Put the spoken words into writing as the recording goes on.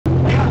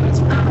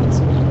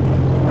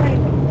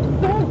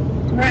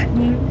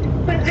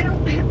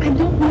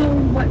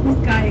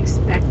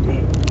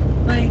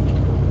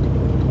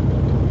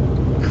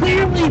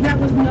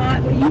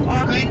You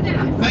are.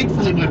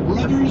 Thankfully, my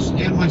brothers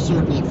and my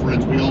circle of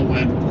friends, we all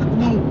went,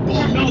 no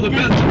ball. No, the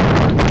best.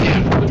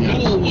 The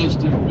goal was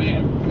to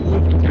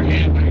move with your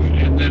hand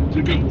and then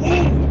to go,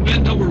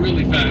 bend over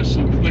really fast.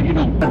 So, but you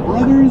know. My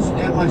brothers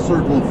and my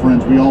circle of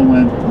friends, we all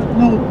went,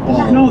 no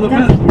ball. No, the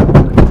best.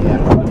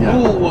 The Yeah.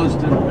 goal was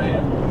to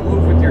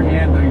move with your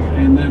hand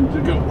and then to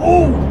go,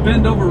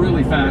 bend over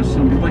really fast.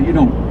 So, but you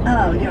don't.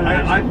 Oh, you know.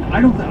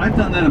 I've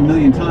done that a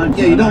million times.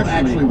 Yeah, you don't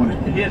actually want to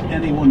hit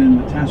anyone in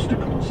the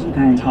testicles.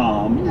 Okay.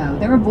 Tom. No,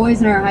 there were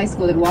boys in our high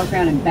school that walk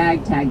around and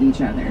bag tag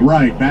each other.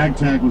 Right, bag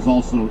tag was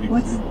also. Is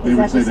would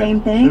that say the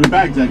same thing? The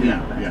bag tag,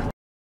 yeah.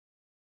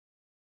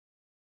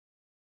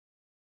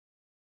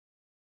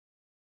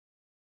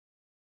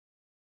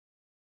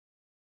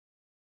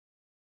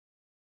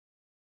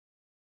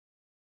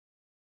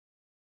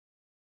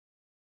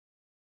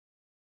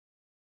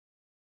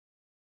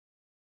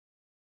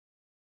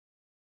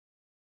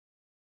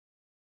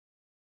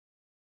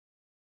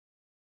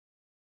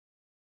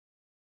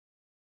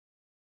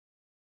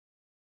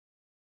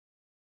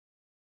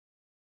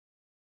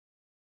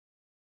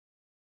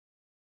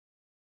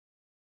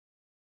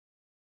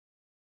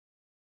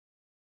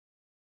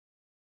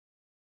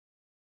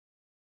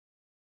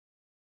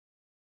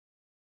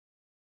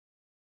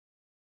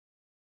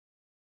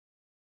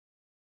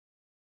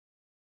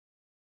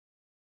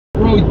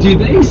 Bro, do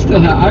they still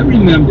have? I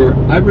remember,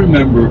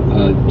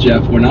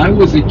 Jeff, when I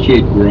was a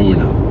kid growing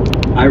up.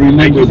 I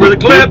remember the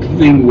big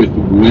thing with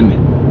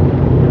women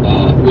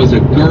was a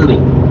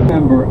girdle.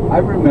 I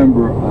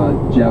remember,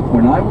 Jeff,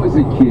 when I was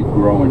a kid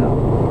growing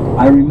up.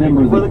 I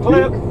remember the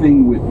big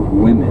thing with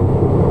women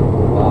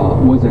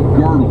was a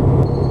girdle.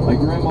 My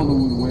grandmother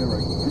would wear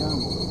a girdle.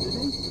 Do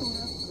they still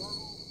have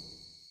girdles?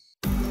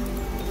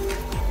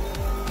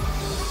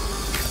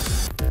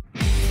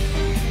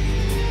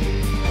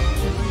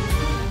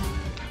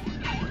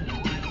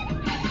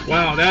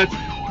 Wow, that's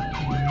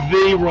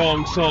the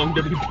wrong song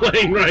to be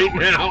playing right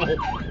now.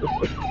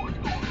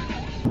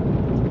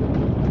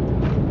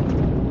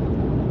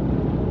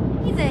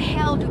 Why the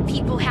hell do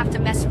people have to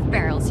mess with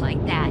barrels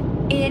like that?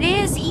 It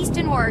is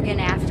Eastern Oregon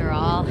after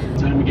all.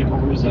 Time to get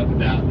horrors up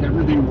about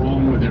everything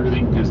wrong with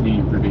everything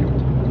Disney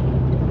revealed.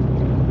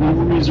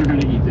 Movies are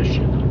gonna eat this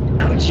shit.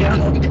 Oh,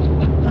 joke.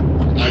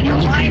 I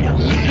know.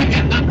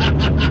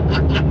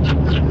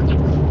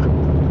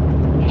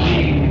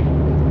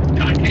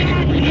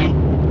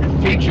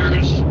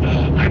 Features.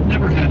 I've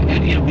never had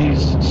any of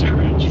these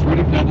cereals.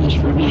 Fruity Pebbles,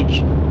 Fruit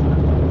Loops,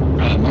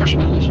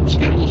 marshmallows,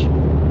 Skittles,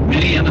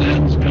 mini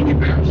M&Ms, gummy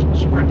bears,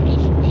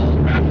 sprinkles, all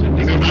wrapped in.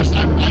 I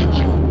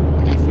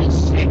feel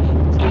sick.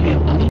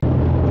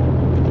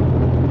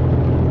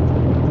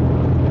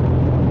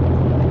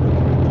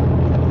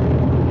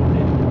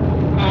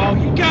 Oh,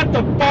 you got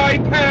the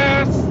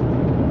bypass?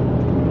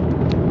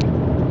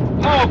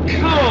 Oh,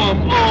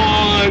 come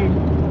on!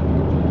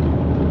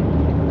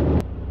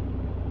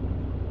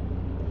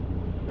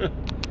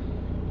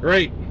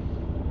 Great.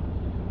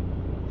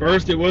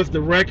 First it was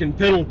the wreck in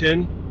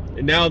Pendleton,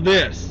 and now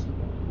this.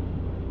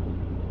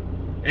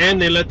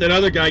 And they let that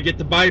other guy get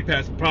the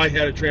bypass. Probably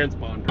had a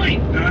transponder.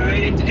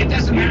 It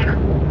doesn't matter.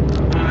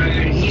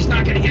 He's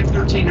not going to get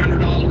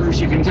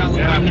 $1,300. You can tell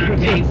him I'm not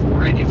paying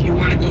for it. If you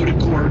want to go to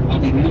court, I'll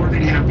be more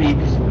than happy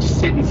to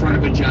sit in front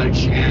of a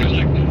judge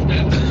and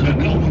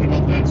No one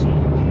about that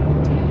song.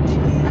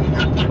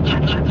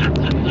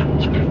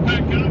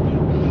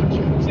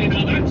 See,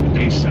 now that's what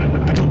they said.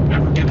 I don't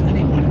ever give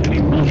anyone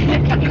any money.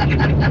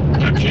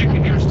 I'm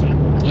shaking yours too.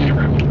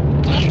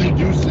 Everyone. They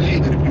do say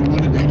that if you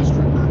want to date a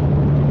stripper,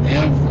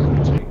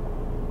 ever take.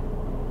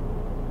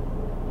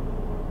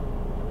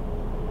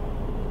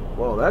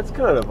 Well, that's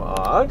kind of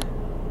odd.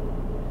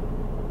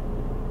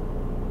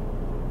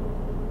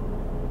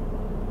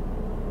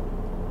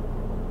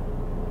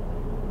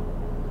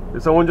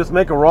 Did someone just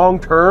make a wrong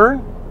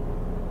turn?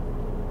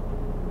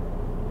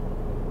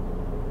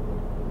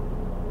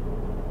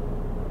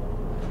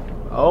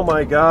 Oh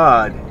my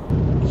God.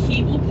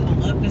 He will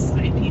pull up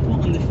beside people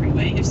on the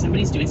freeway if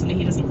somebody's doing something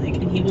he doesn't like,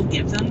 and he will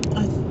give them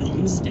a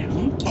thumbs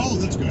down. Oh,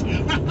 that's good, yeah.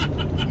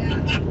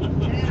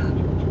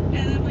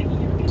 And I'm like,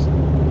 you're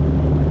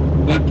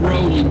good. But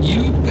bro, when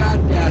you've got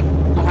that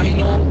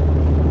final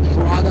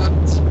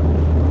product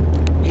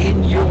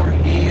in your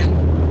hand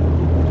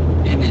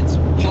and it's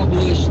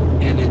published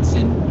and it's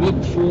in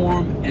book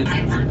form and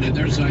I've heard that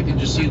there's, I can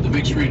just see at the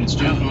big screen, it's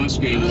Jeff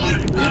Oskey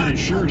without his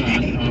shirt on.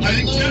 I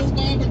think Jeff,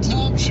 Bob, and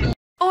Tom show.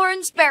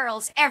 Orange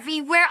barrels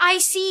everywhere I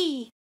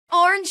see.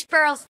 Orange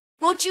barrels,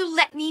 won't you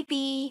let me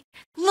be?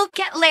 Look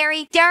at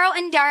Larry, Daryl,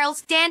 and Daryl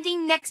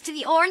standing next to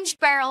the orange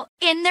barrel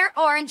in their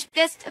orange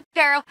fist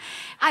apparel.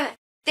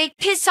 They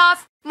piss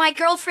off my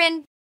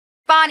girlfriend,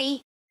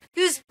 Bonnie,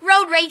 who's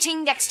road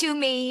raging next to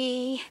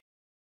me.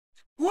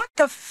 What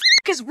the f***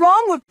 is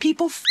wrong with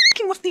people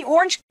f***ing with the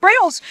orange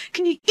barrels?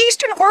 Can you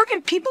Eastern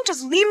Oregon people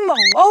just leave them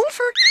alone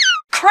for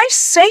Christ's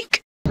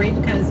sake? Great,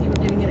 because you were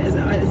giving it as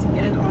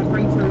an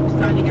offering for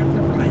signing up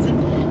for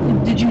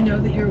Verizon. Did you know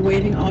that you're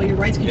waiving all your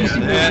rights? Could you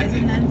sue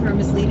Verizon then for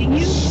misleading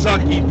you?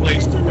 Sucky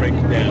place to break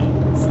it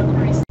down.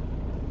 Slippery.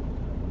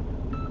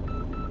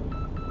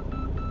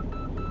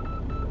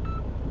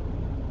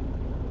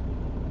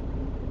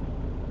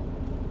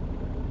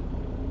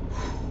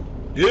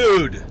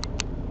 Dude,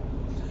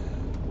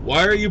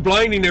 why are you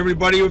blinding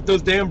everybody with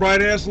those damn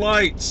bright-ass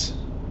lights?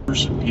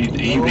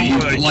 He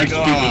likes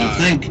people to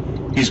think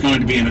he's going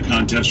to be in a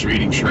contest for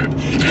eating shrimp.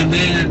 And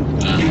then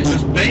he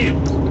was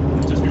bailed.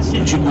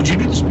 Would you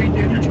do the speed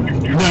dating?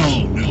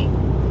 No, no.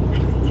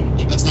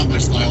 That's not my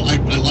style. I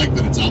like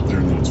that it's out there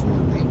and that it's for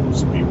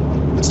some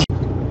people. It's not...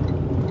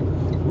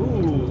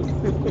 Ooh.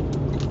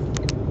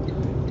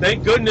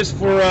 Thank goodness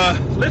for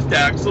lift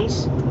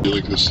axles. You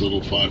like this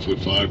little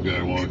 5'5"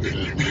 guy walking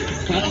in.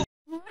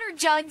 Water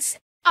jugs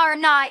are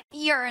not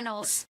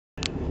urinals.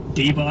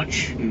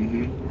 D-Butch,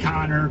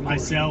 Connor,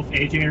 myself,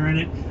 AJ are in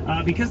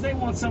it, because they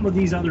want some of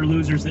these other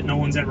losers that no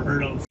one's ever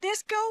heard of.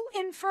 Disco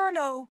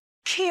Inferno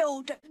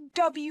killed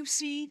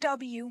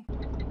WCW.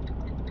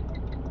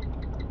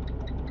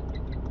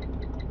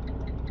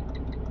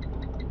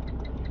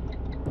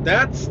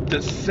 That's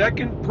the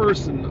second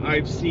person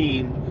I've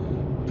seen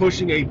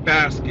pushing a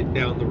basket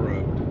down the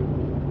road.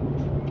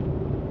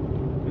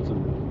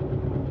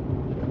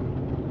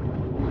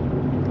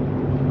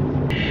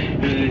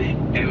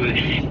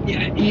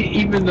 Yeah,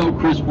 even though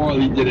Chris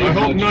Farley did it, I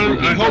hope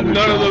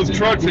none of those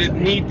trucks that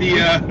need the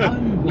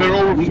they're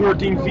over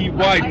 14 feet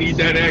wide need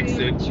that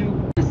exit.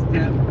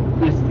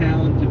 This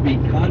talent to be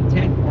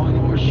content on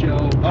our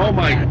show. Oh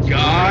my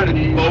God!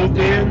 Both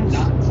ends.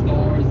 Not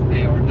stars.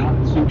 They are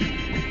not super.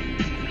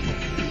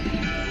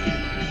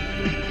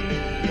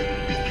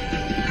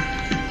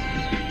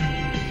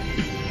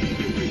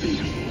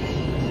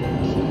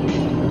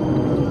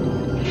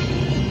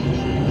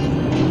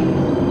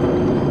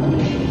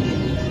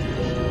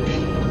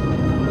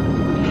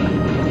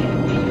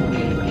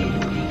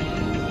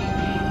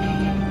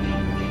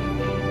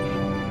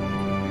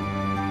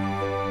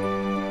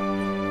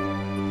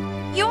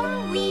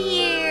 You're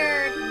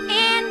weird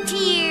and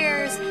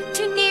tears,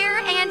 too near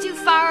and too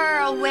far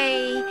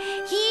away.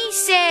 He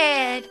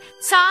said,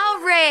 saw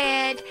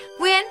red,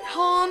 went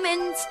home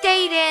and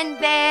stayed in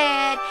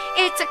bed.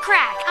 It's a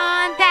crack,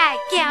 I'm back,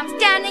 yeah, I'm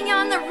standing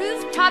on the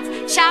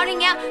rooftops,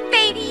 shouting out,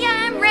 baby,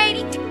 I'm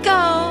ready to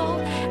go.